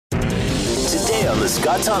today on The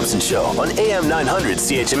Scott Thompson Show on AM 900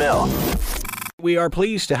 CHML. We are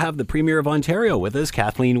pleased to have the Premier of Ontario with us,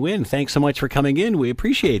 Kathleen Wynne. Thanks so much for coming in. We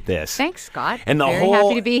appreciate this. Thanks, Scott. And the Very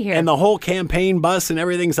happy to be here. And the whole campaign bus and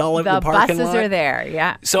everything's all over the parking lot. The buses are there,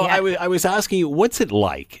 yeah. So yeah. I was asking you, what's it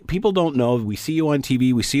like? People don't know. We see you on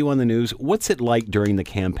TV. We see you on the news. What's it like during the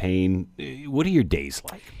campaign? What are your days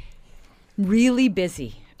like? Really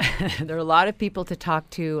busy. There are a lot of people to talk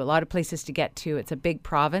to, a lot of places to get to. It's a big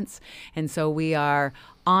province, and so we are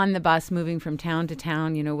on the bus moving from town to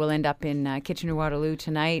town. You know, we'll end up in Kitchener-Waterloo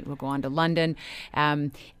tonight. We'll go on to London.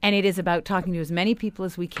 And it is about talking to as many people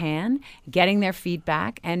as we can, getting their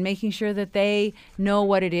feedback, and making sure that they know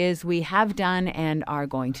what it is we have done and are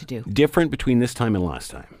going to do. Different between this time and last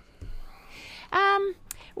time?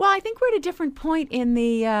 Well, I think we're at a different point in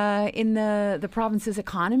the province's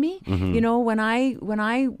economy. Mm-hmm. You know, when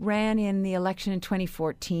I ran in the election in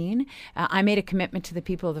 2014, I made a commitment to the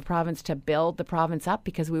people of the province to build the province up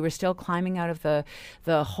because we were still climbing out of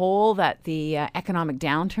the hole that the economic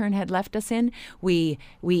downturn had left us in. We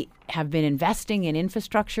have been investing in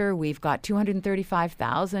infrastructure. We've got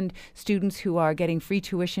 235,000 students who are getting free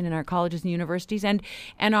tuition in our colleges and universities, and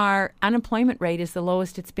our unemployment rate is the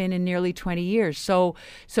lowest it's been in nearly 20 years. So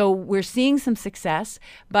we're seeing some success,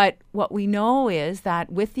 but what we know is that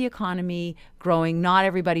with the economy growing, not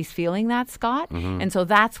everybody's feeling that, Scott. Mm-hmm. And so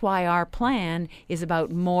that's why our plan is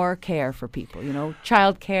about more care for people, you know,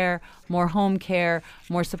 child care, more home care,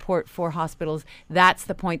 more support for hospitals. That's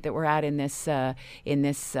the point that we're at in this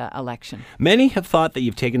election. Many have thought that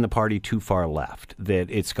you've taken the party too far left,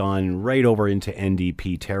 that it's gone right over into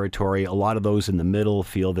NDP territory. A lot of those in the middle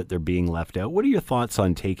feel that they're being left out. What are your thoughts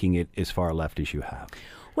on taking it as far left as you have?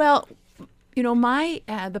 Well, you know,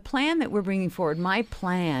 the plan that we're bringing forward, my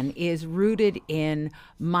plan is rooted in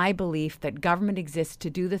my belief that government exists to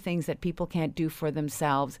do the things that people can't do for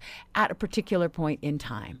themselves at a particular point in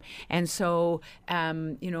time. And so,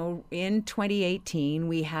 you know, in 2018,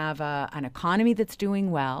 we have an economy that's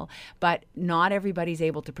doing well, but not everybody's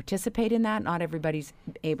able to participate in that. Not everybody's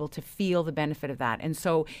able to feel the benefit of that. And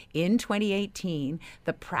so in 2018,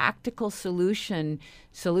 the practical solutions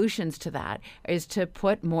to that is to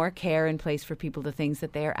put more care in place for people, the things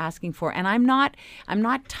that they are asking for. And I'm not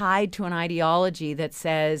tied to an ideology that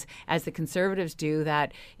says, as the Conservatives do,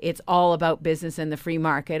 that it's all about business and the free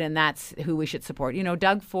market and that's who we should support. You know,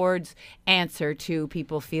 Doug Ford's answer to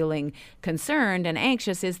people feeling concerned and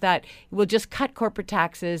anxious is that we'll just cut corporate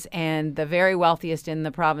taxes and the very wealthiest in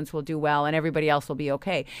the province will do well and everybody else will be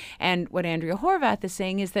okay. And what Andrea Horwath is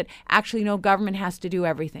saying is that actually no, government has to do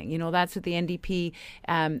everything. You know, that's what the NDP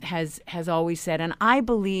has always said. And I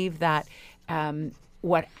believe that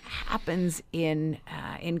what happens in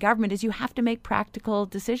government is you have to make practical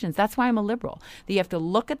decisions. That's why I'm a Liberal. That you have to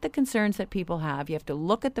look at the concerns that people have. You have to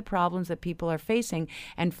look at the problems that people are facing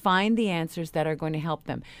and find the answers that are going to help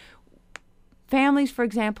them. Families, for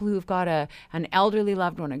example, who've got an elderly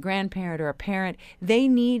loved one, a grandparent or a parent, they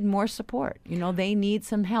need more support. You know, they need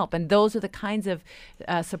some help. And those are the kinds of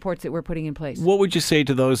supports that we're putting in place. What would you say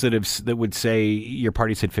to those that would say your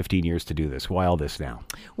party's had 15 years to do this? Why all this now?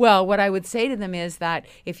 Well, what I would say to them is that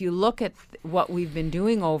if you look at what we've been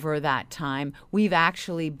doing over that time, we've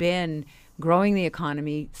actually been growing the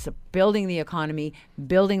economy, building the economy,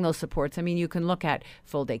 building those supports. I mean, you can look at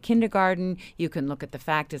full-day kindergarten. You can look at the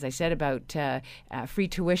fact, as I said, about free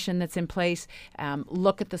tuition that's in place.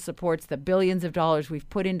 Look at the supports, the billions of dollars we've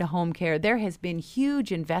put into home care. There has been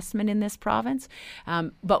huge investment in this province,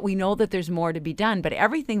 but we know that there's more to be done. But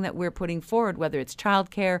everything that we're putting forward, whether it's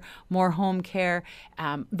childcare, more home care,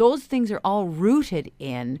 those things are all rooted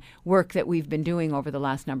in work that we've been doing over the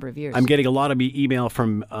last number of years. I'm getting a lot of email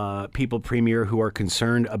from people, Premier, who are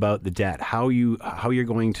concerned about the debt, how you're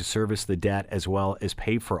going to service the debt as well as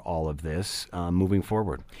pay for all of this moving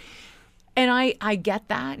forward. And I get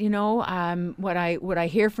that, you know, what I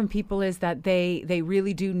hear from people is that they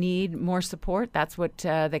really do need more support. That's what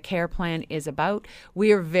the care plan is about.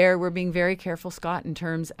 We're being very careful, Scott, in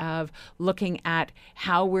terms of looking at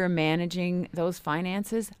how we're managing those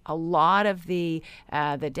finances. A lot of the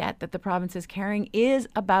debt that the province is carrying is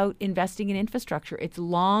about investing in infrastructure. It's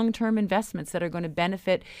long-term investments that are going to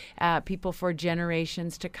benefit people for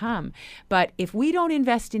generations to come. But if we don't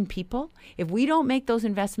invest in people, if we don't make those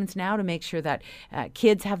investments now to make sure that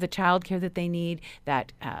kids have the child care that they need,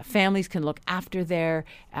 that families can look after their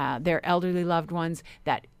elderly loved ones,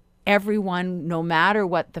 that everyone, no matter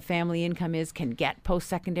what the family income is, can get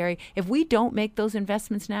post-secondary. If we don't make those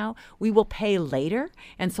investments now, we will pay later.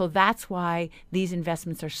 And so that's why these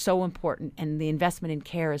investments are so important and the investment in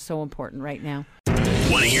care is so important right now.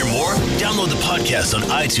 Want to hear more? Download the podcast on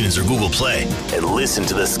iTunes or Google Play and listen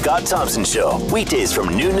to The Scott Thompson Show weekdays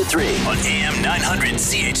from noon to 3 on AM 900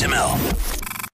 CHML.